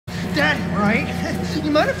Daddy, right?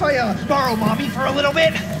 You mind if I borrow Mommy for a little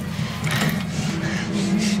bit?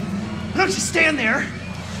 Don't you stand there.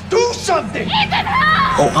 Do something!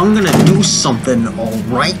 Oh, I'm gonna do something,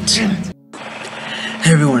 alright?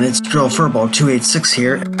 Hey everyone, it's Drollfurball286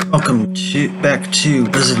 here. Welcome back to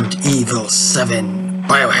Resident Evil 7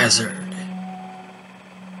 Biohazard.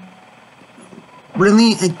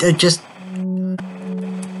 Really? I just...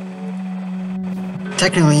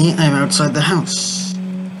 Technically, I'm outside the house.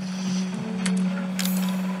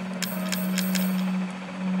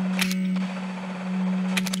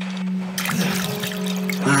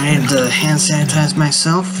 I had to hand sanitize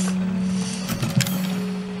myself.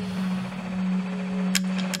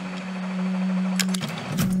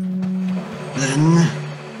 Then...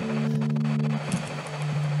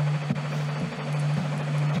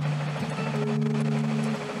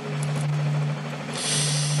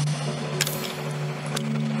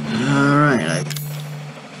 Alright, I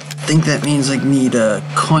think that means I need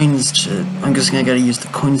coins to... I'm guessing I gotta use the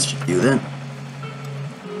coins to do that.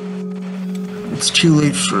 It's too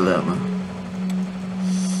late for that one.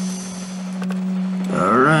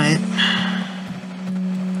 Alright.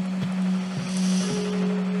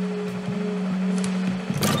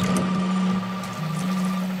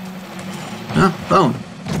 Huh? Bone.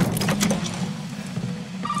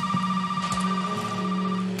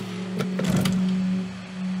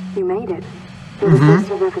 You made it. You're the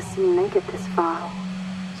first I've ever seen make it this far.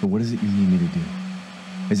 So what is it you need me to do?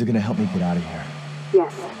 Is it gonna help me get out of here?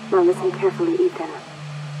 Yes. Now listen carefully, Ethan.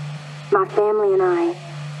 My family and I,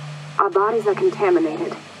 our bodies are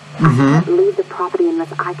contaminated. I can't leave the property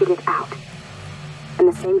unless I get it out. And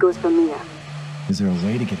the same goes for Mia. Is there a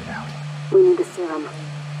way to get it out? We need the serum.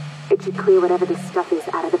 It should clear whatever this stuff is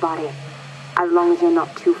out of the body. As long as you're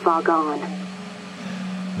not too far gone.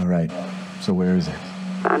 Alright, so where is it?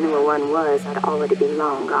 If I knew where one was, I'd already be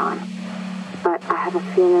long gone. But I have a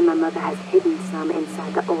feeling my mother has hidden some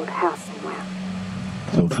inside the old house somewhere.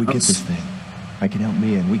 So if we get this thing, I can help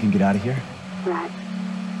Mia and we can get out of here? Right.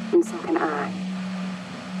 And so can I.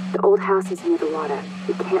 The old house is near the water.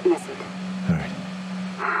 You can't miss it. Alright.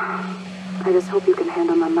 I just hope you can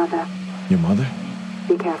handle my mother. Your mother?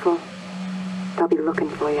 Be careful. They'll be looking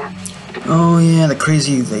for you. Oh yeah, the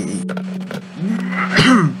crazy lady.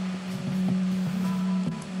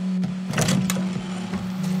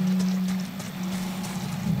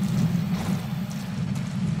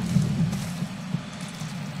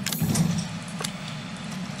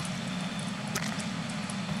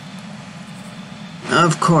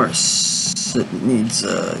 Of course, it needs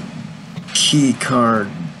a key card.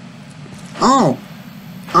 Oh,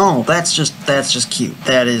 that's just cute.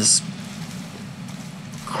 That is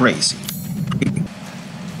crazy.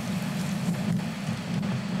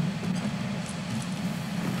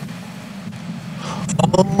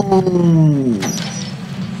 Oh,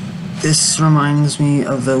 this reminds me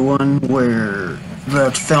of the one where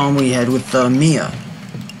the film we had with Mia.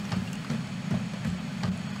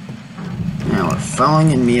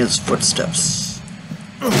 Following in Mia's footsteps.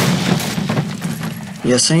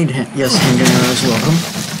 Yes, I need yes, handgunner is welcome.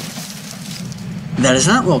 That is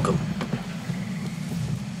not welcome.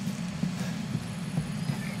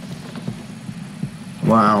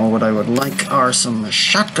 Wow, what I would like are some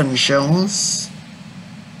shotgun shells.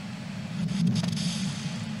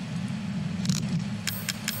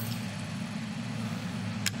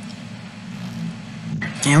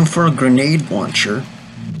 And for a grenade launcher.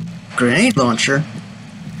 Grenade launcher?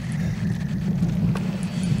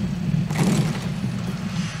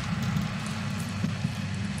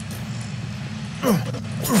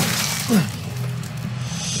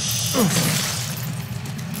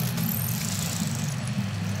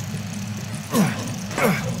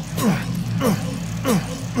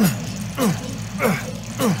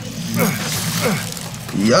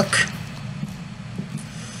 Yuck.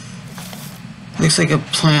 Looks like a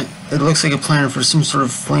plant. It looks like a plan for some sort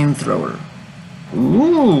of flamethrower.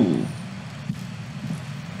 Ooh.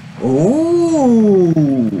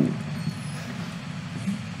 Ooh.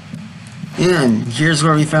 And here's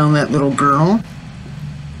where we found that little girl.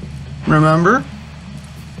 Remember?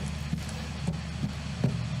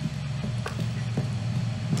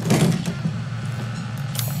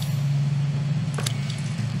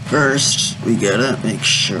 First, we gotta make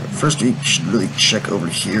sure. First, we should really check over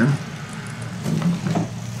here.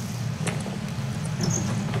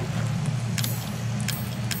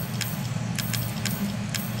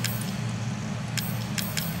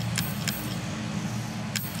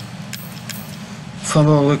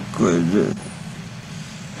 Flammable liquid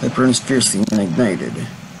that burns fiercely when ignited.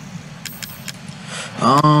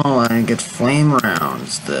 Oh, I get flame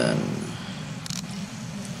rounds then.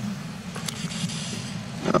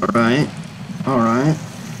 Alright. Alright.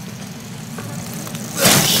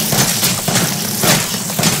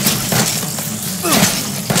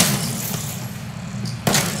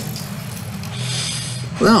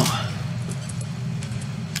 Well.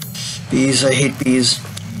 Bees, I hate bees.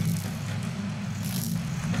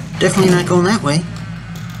 Definitely not going that way.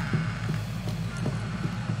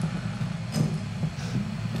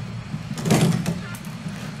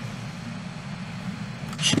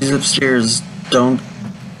 She's upstairs. Don't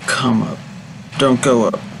come up. Don't go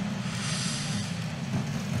up.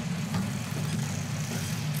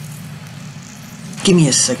 Give me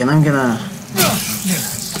a second. I'm gonna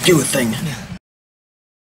do a thing.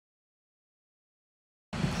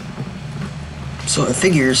 So I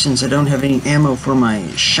figure since I don't have any ammo for my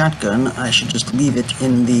shotgun, I should just leave it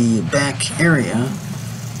in the back area.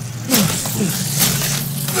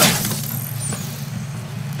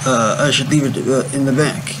 I should leave it in the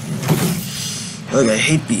back. Look, I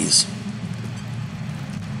hate bees.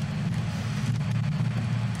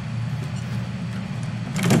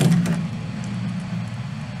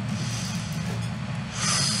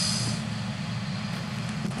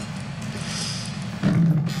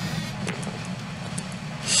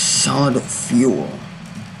 Solid fuel.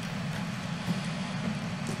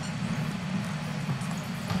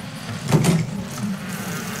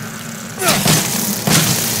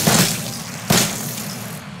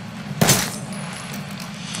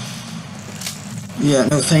 Yeah,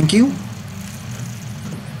 no thank you.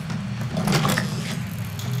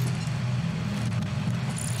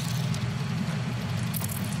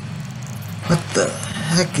 What the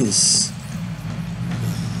heck is...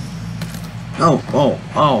 Oh,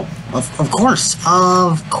 of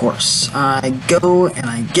course, I go and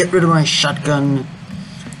I get rid of my shotgun,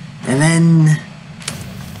 and then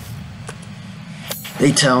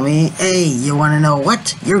they tell me, hey, you wanna know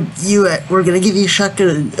what? We're gonna give you a shotgun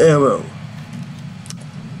and ammo.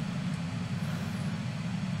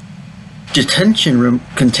 Detention room,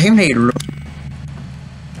 contaminated room.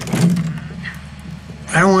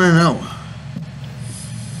 I don't wanna know.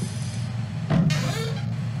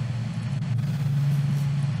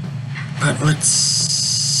 But let's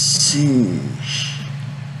see.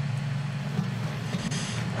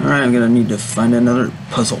 Alright, I'm gonna need to find another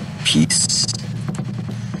puzzle piece.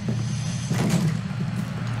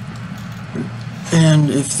 And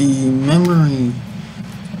if the memory...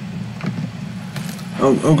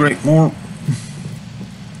 Oh great, more...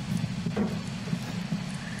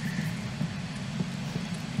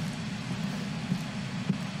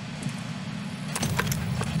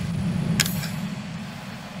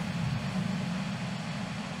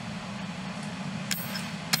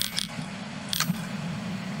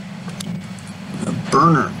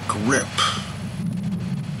 burner grip.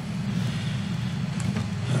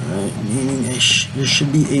 Alright, meaning there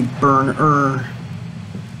should be a burner.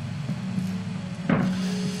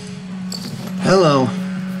 Hello.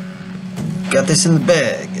 Got this in the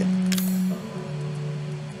bag.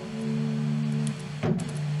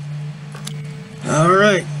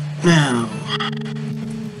 Alright, now.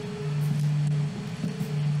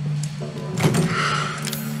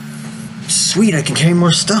 Sweet, I can carry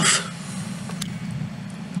more stuff.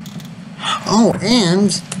 Oh,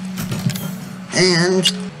 and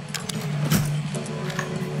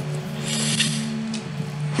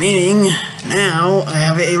meaning now I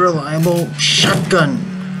have a reliable shotgun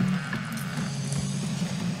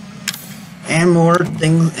and more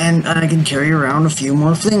things, and I can carry around a few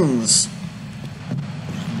more things.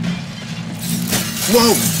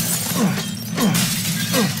 Whoa!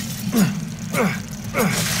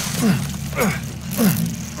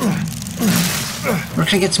 Where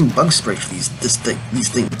can I get some bug spray for these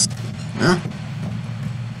things? Huh?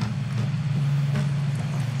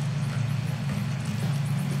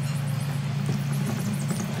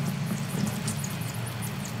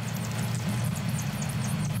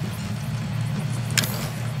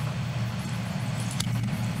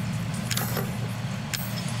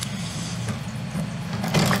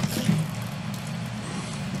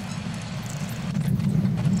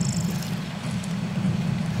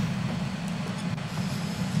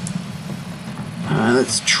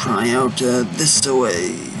 Let's try out this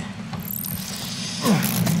way.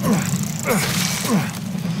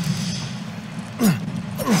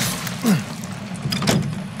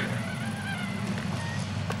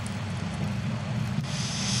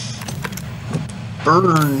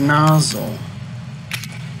 Burner nozzle.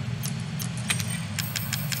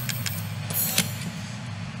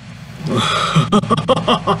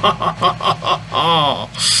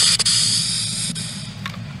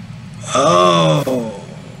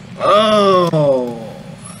 Oh,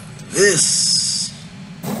 this.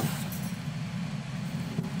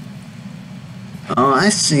 I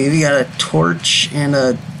see. We got a torch and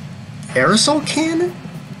a aerosol cannon?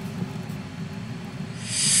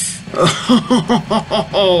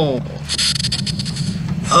 Oh.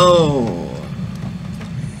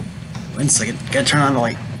 Wait a second. Gotta turn on the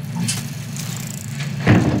light.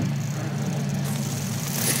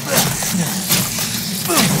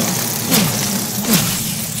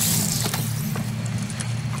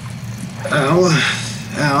 Ow.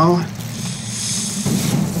 Ow.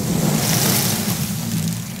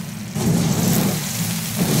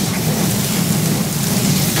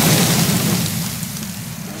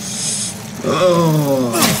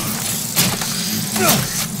 Oh.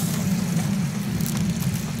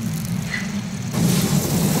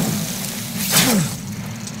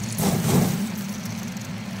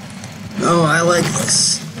 Oh, I like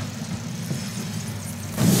this.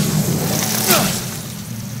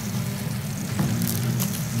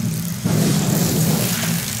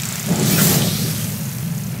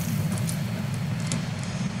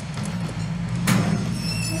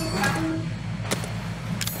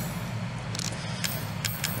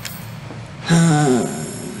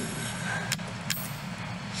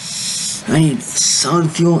 I need solid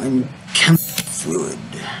fuel and chemical fluid.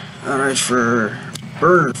 Alright, for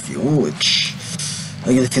burner fuel, which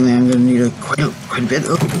I get the feeling I'm going to need quite a bit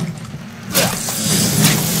of.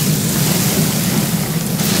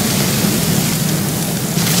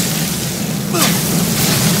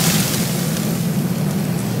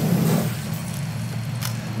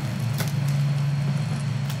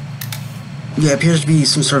 Yeah, it appears to be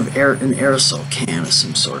some sort of an aerosol can of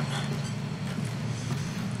some sort.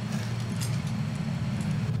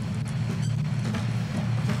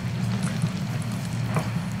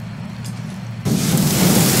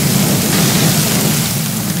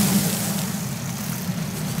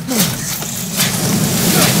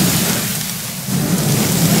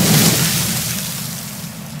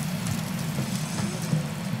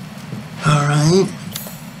 Alright,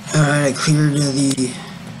 I cleared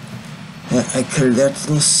I cleared that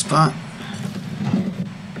little spot.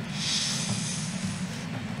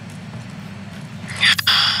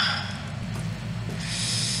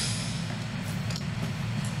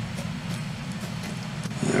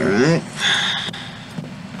 Alright.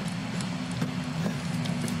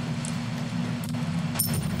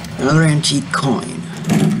 Another antique coin.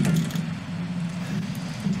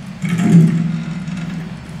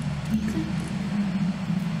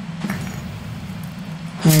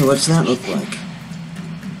 Hey, what's that look like?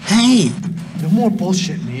 Hey! No more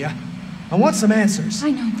bullshit, Mia. I want some answers.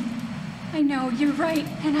 I know, you're right,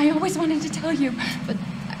 and I always wanted to tell you, but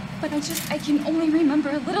I can only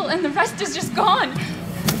remember a little, and the rest is just gone.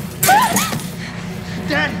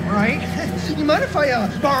 Daddy, right? You mind if I,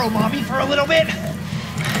 borrow Mommy for a little bit?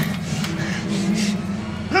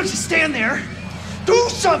 Don't you stand there. Do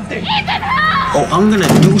something! Ethan, help! Oh, I'm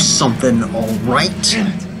gonna do something, alright? Damn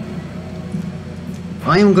it.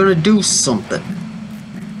 I am gonna do something.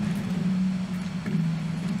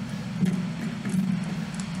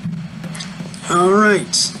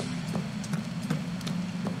 Alright. Stay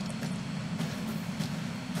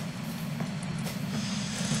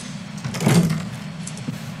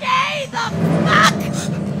the fuck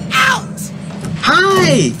out!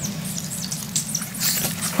 Hi!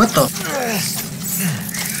 What the?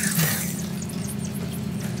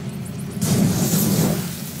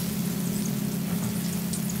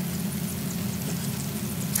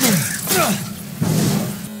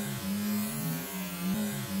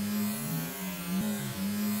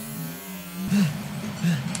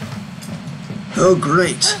 Oh,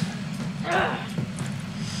 great.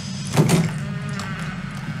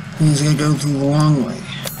 He's gonna go through the long way.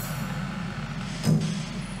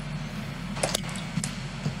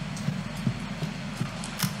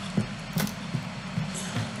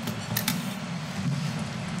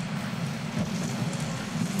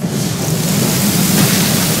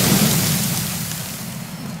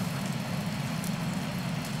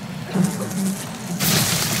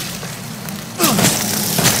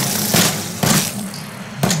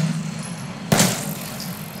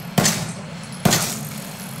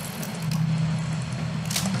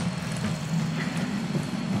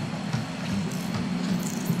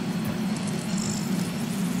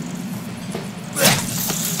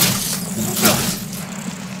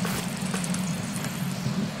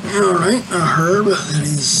 Alright, a herb that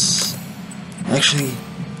is actually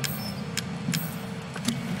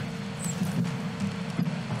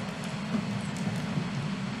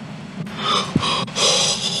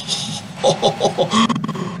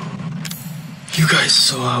you guys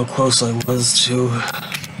saw how close I was to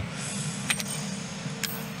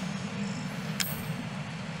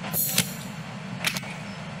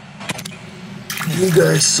You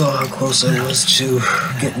guys saw how close I was to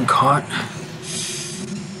getting caught.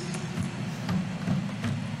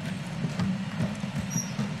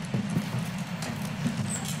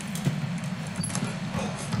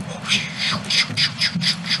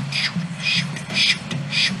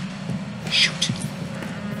 Shoot.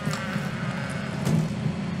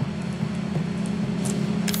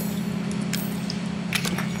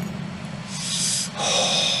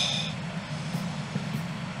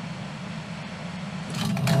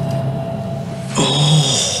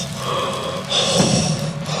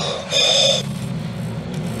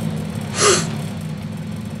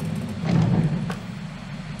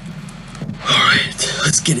 Alright,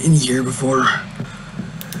 let's get in here before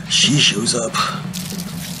she shows up.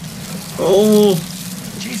 Oh!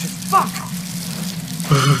 Jesus, fuck!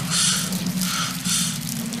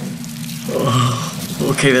 Oh,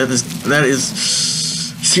 okay, that is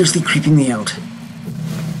seriously creeping me out.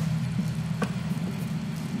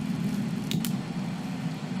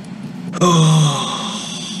 Oh,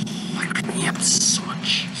 why creeping me out so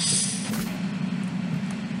much?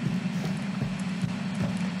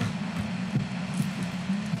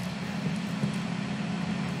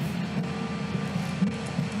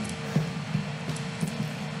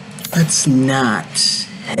 Let's not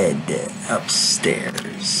head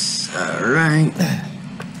upstairs, alright?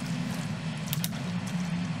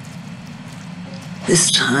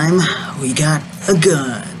 This time, we got a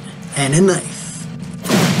gun and a knife.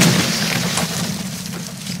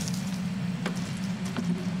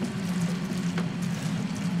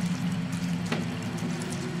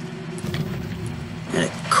 And a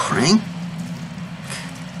crank?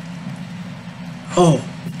 Oh,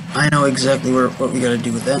 I know exactly what we gotta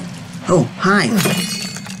do with that. Oh, hi!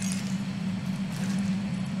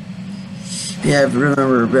 Yeah, I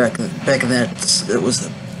remember back in that, it was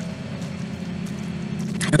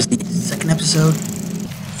the second episode.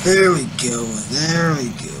 There we go, there we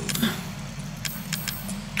go.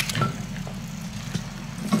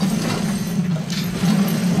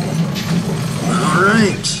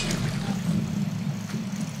 Alright.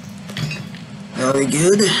 Are we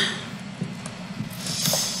good?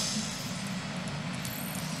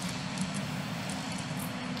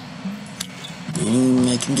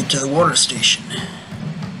 I can get to the water station.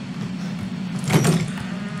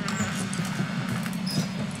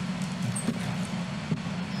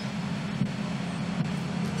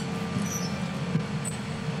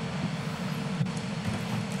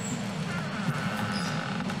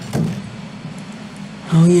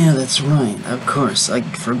 Oh yeah, that's right. Of course, I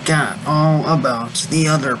forgot all about the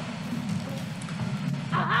other.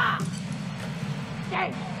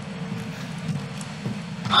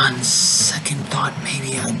 On second thought,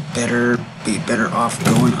 maybe I'd be better off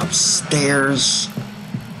going upstairs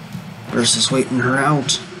versus waiting her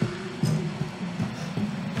out.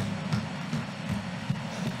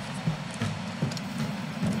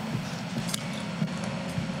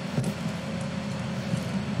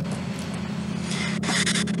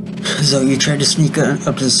 So you tried to sneak up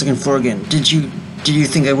to the second floor again. Did you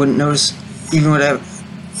think I wouldn't notice?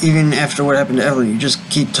 Even after what happened to Evelyn, you just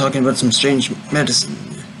keep talking about some strange medicine.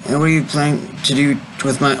 And what are you planning to do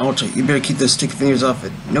with my altar? You better keep those sticky fingers off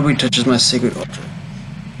it. Nobody touches my sacred altar.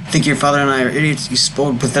 Think your father and I are idiots, you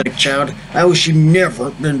spoiled, pathetic child? I wish you'd never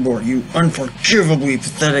been born, you unforgivably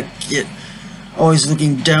pathetic kid. Always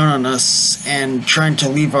looking down on us and trying to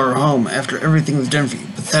leave our home after everything we've done for you.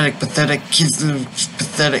 Pathetic, pathetic, kids live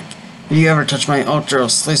pathetic. If you ever touch my altar, I'll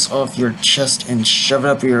slice off your chest and shove it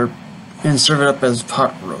up and serve it up as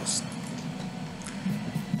pot roast.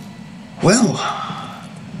 Well...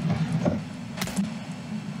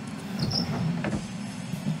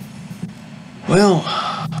 Well,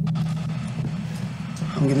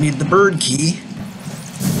 I'm gonna need the bird key.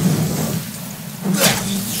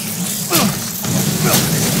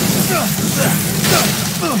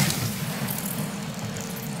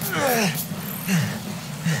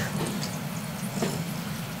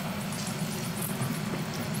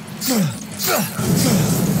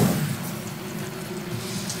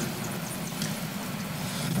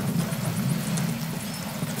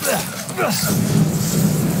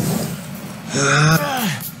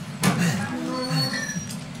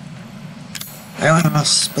 I don't have enough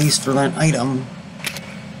space for that item.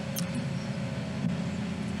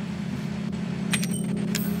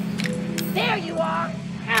 There you are.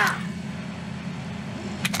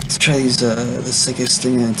 Let's try these the sickest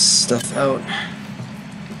thing and stuff out.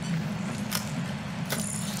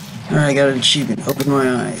 Alright, I got an achievement. Open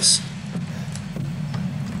my eyes.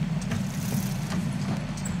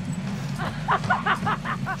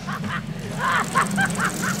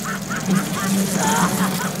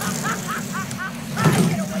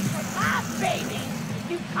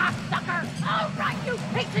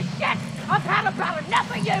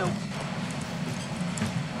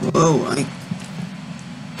 Whoa, I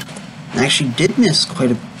actually did miss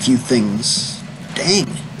quite a few things. Dang.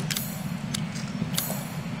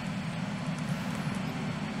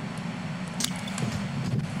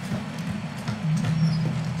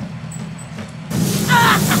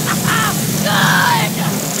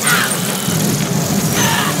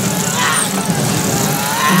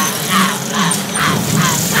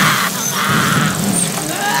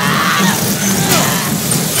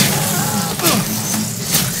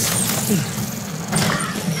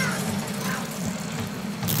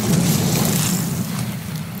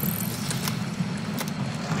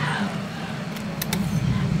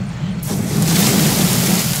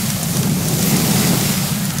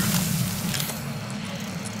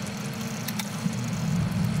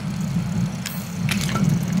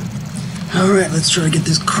 Alright, let's try to get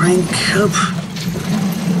this crank up.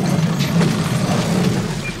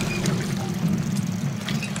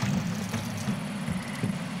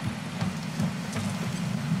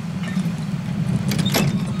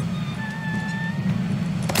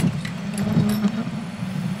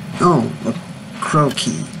 Oh, a crow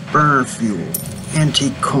key, burner fuel,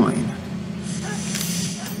 antique coin.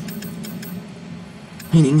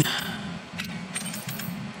 Meaning,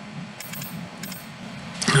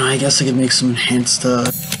 I guess I could make some enhanced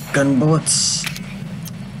gun bullets.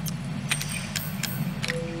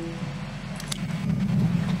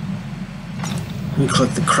 Let me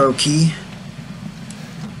collect the crow key.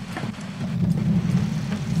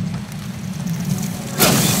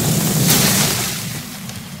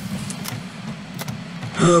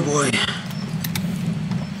 Oh boy.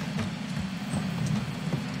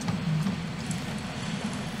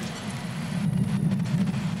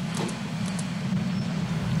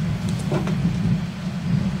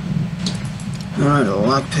 Alright, a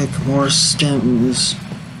lockpick, more stems.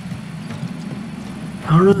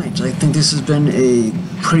 Alright, I think this has been a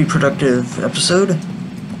pretty productive episode.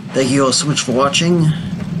 Thank you all so much for watching.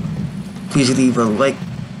 Please leave a like,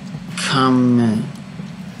 comment.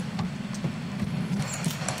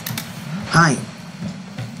 Hi.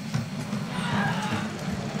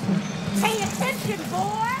 Pay attention,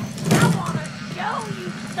 boy! I want to show you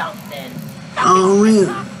something! Oh, really?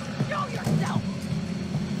 Show yourself!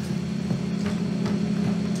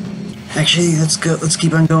 Actually, let's go. Let's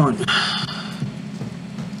keep on going.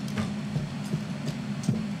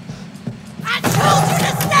 I told you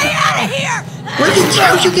to stay out of here! Where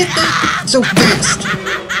did you get that so fast?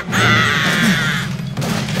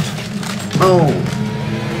 Oh.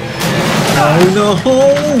 Oh no!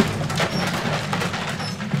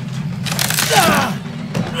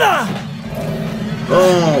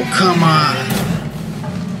 Oh, come on.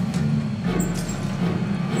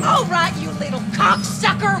 All right, you little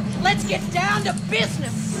cocksucker! Let's get down to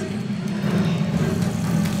business!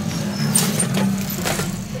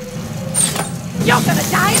 You're gonna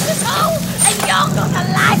die in this hole, and you're gonna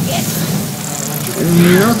like it!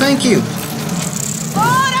 No, thank you.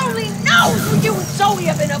 God only knows what you and Zoe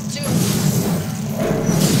have been up to!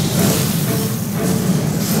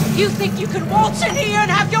 You think you can waltz in here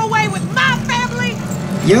and have your way with my family?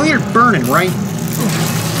 You know you're burning, right?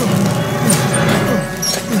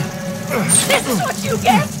 This is what you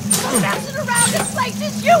get for messing around in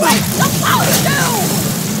places you ain't supposed to!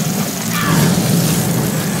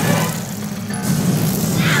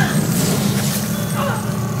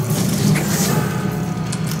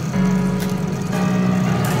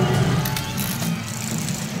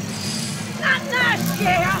 Not nice,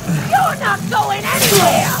 yeah! You're not going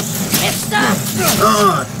anywhere, mister!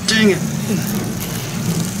 Oh, dang it.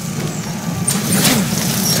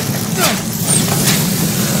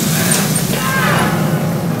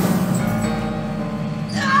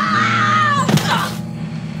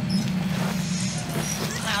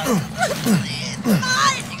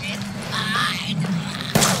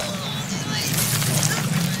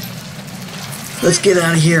 Let's get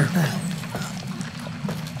out of here.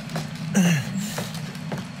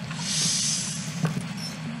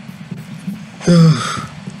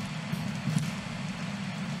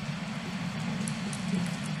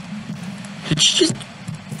 Did she just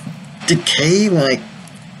decay like?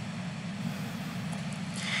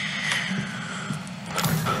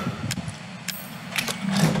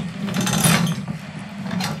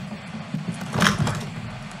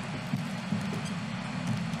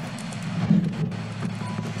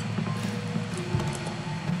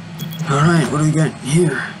 Alright, what do we got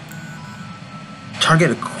here?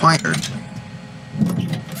 Target acquired.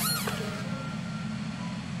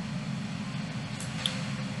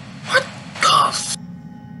 What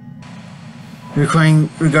the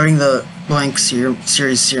regarding the blank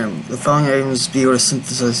series serum, the following items be able to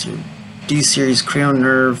synthesize your D-series cranial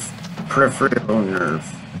nerve, peripheral nerve.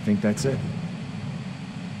 I think that's it.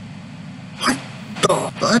 What the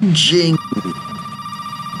fudging?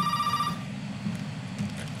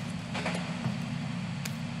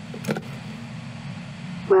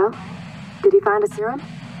 Well, did you find a serum?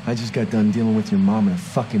 I just got done dealing with your mom and her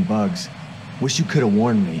fucking bugs. Wish you could have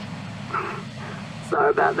warned me.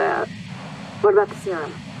 Sorry about that. What about the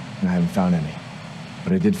serum? I haven't found any.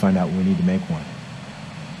 But I did find out we need to make one.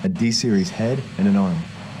 A D-series head and an arm.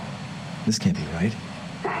 This can't be right.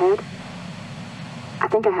 A head? I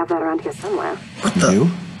think I have that around here somewhere. What You the? do?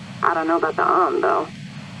 I don't know about the arm, though.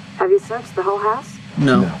 Have you searched the whole house?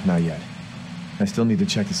 No. No, not yet. I still need to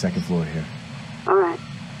check the second floor here. All right.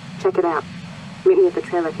 Check it out. Meet me at the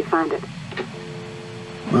trailer if you find it.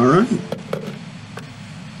 Alright.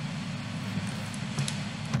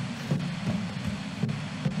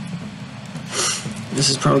 This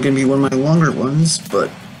is probably going to be one of my longer ones, but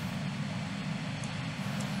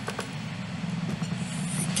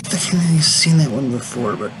I get the feeling I've seen that one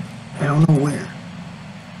before, but I don't know where.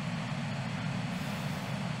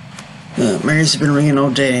 Mary's been ringing all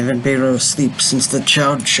day and I haven't been able to sleep since the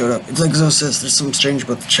child showed up. It's like Zoe says, there's something strange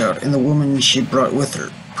about the child and the woman she brought with her.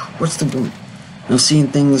 What's the woman? I'm seeing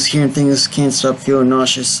things, hearing things, can't stop feeling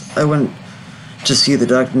nauseous. I went to see the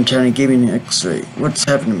doctor in town and gave me an x-ray. What's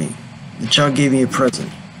happened to me? The child gave me a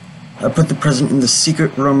present. I put the present in the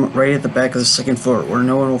secret room right at the back of the second floor where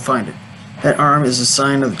no one will find it. That arm is a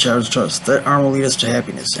sign of the child's trust. That arm will lead us to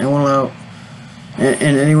happiness. And won't allow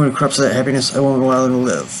and anyone who corrupts that happiness, I won't allow them to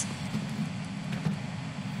live.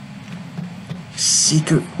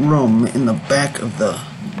 Secret room in the back of the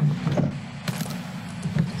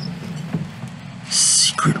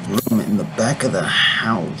secret room in the back of the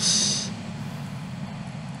house.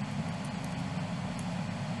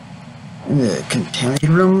 In the contaminated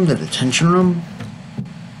room, the detention room.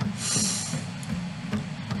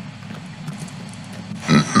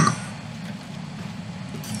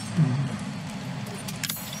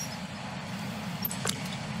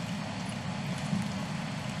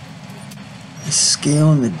 The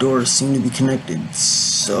scale and the door seem to be connected,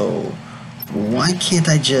 so why can't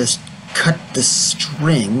I just cut the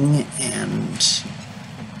string and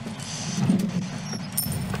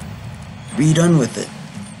be done with it?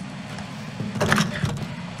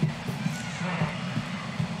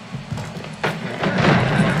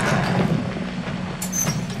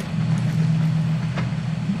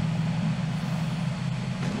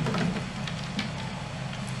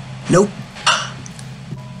 Nope.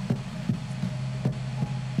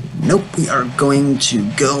 Nope, we are going to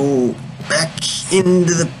go back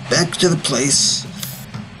to the place.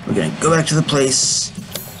 We're gonna go back to the place.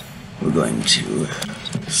 We're going to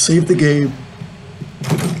save the game.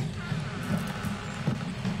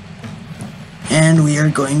 And we are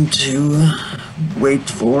going to wait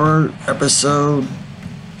for episode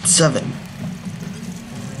 7.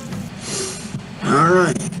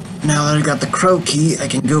 Alright. Now that I got the crow key, I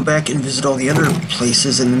can go back and visit all the other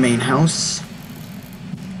places in the main house.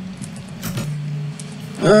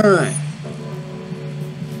 Alright.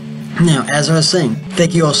 Now, as I was saying,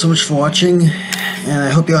 thank you all so much for watching, and I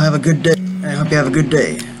hope you all have a good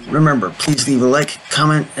day. Remember, please leave a like,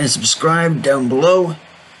 comment, and subscribe down below. It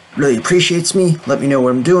really appreciates me. Let me know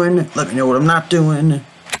what I'm doing. Let me know what I'm not doing.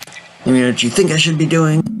 Let me know what you think I should be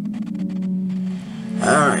doing.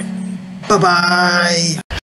 Alright. Bye-bye!